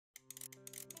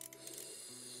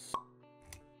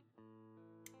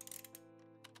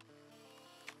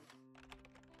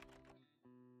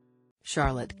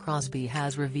Charlotte Crosby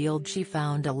has revealed she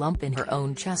found a lump in her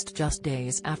own chest just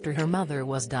days after her mother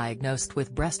was diagnosed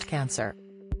with breast cancer.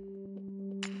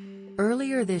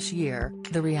 Earlier this year,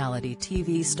 the reality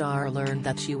TV star learned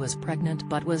that she was pregnant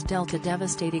but was dealt a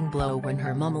devastating blow when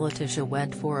her mum Letitia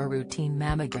went for a routine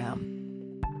mammogram.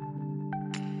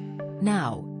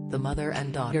 Now, the mother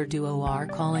and daughter duo are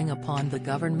calling upon the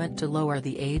government to lower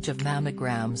the age of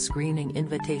mammogram screening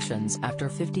invitations after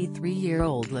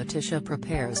 53-year-old Letitia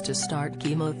prepares to start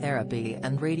chemotherapy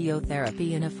and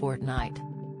radiotherapy in a fortnight.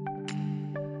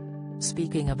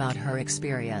 Speaking about her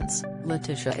experience,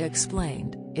 Letitia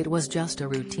explained, "It was just a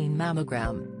routine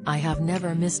mammogram, I have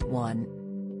never missed one.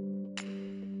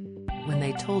 When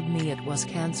they told me it was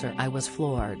cancer I was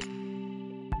floored.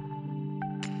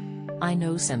 I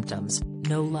no symptoms,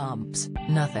 no lumps,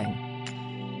 nothing.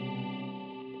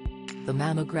 The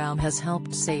mammogram has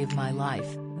helped save my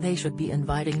life, they should be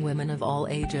inviting women of all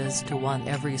ages to one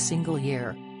every single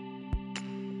year.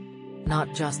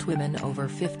 Not just women over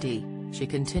 50, she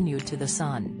continued to The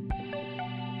Sun.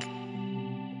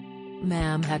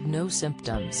 Ma'am had no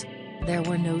symptoms. There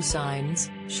were no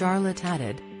signs, Charlotte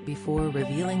added, before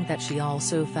revealing that she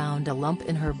also found a lump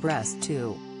in her breast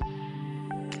too.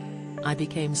 I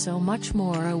became so much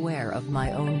more aware of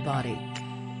my own body.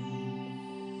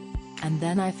 And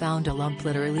then I found a lump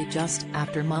literally just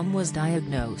after Mum was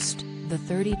diagnosed, the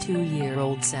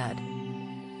 32-year-old said.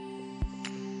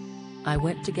 I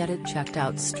went to get it checked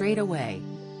out straight away.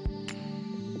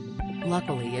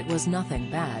 Luckily it was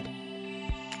nothing bad.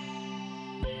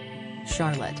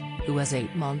 Charlotte, who was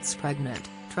 8 months pregnant,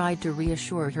 tried to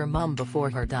reassure her mum before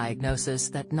her diagnosis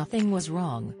that nothing was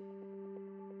wrong.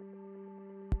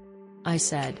 I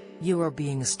said, you are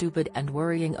being stupid and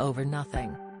worrying over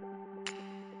nothing.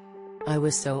 I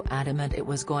was so adamant it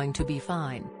was going to be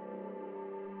fine.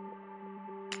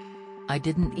 I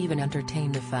didn't even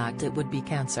entertain the fact it would be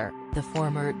cancer, the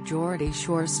former Geordie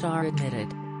Shore star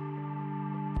admitted.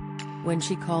 When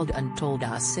she called and told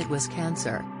us it was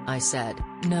cancer, I said,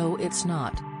 no it's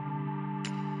not.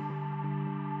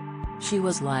 She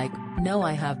was like, no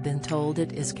I have been told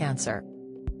it is cancer.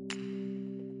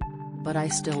 But I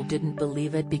still didn't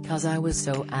believe it because I was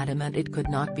so adamant it could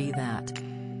not be that.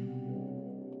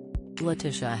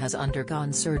 Letitia has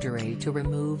undergone surgery to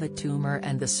remove a tumor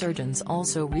and the surgeons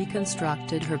also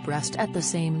reconstructed her breast at the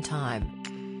same time.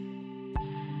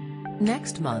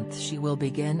 Next month she will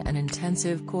begin an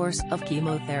intensive course of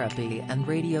chemotherapy and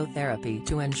radiotherapy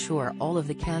to ensure all of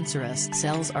the cancerous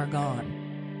cells are gone.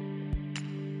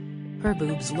 Her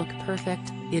boobs look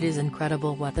perfect, it is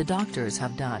incredible what the doctors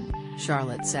have done,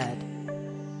 Charlotte said.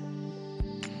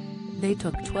 They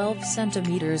took 12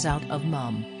 centimeters out of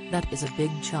Mum, that is a big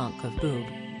chunk of boob.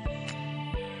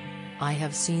 I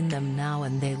have seen them now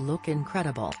and they look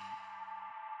incredible.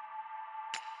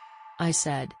 I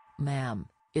said, ma'am,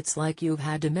 it's like you've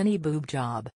had a mini boob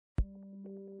job.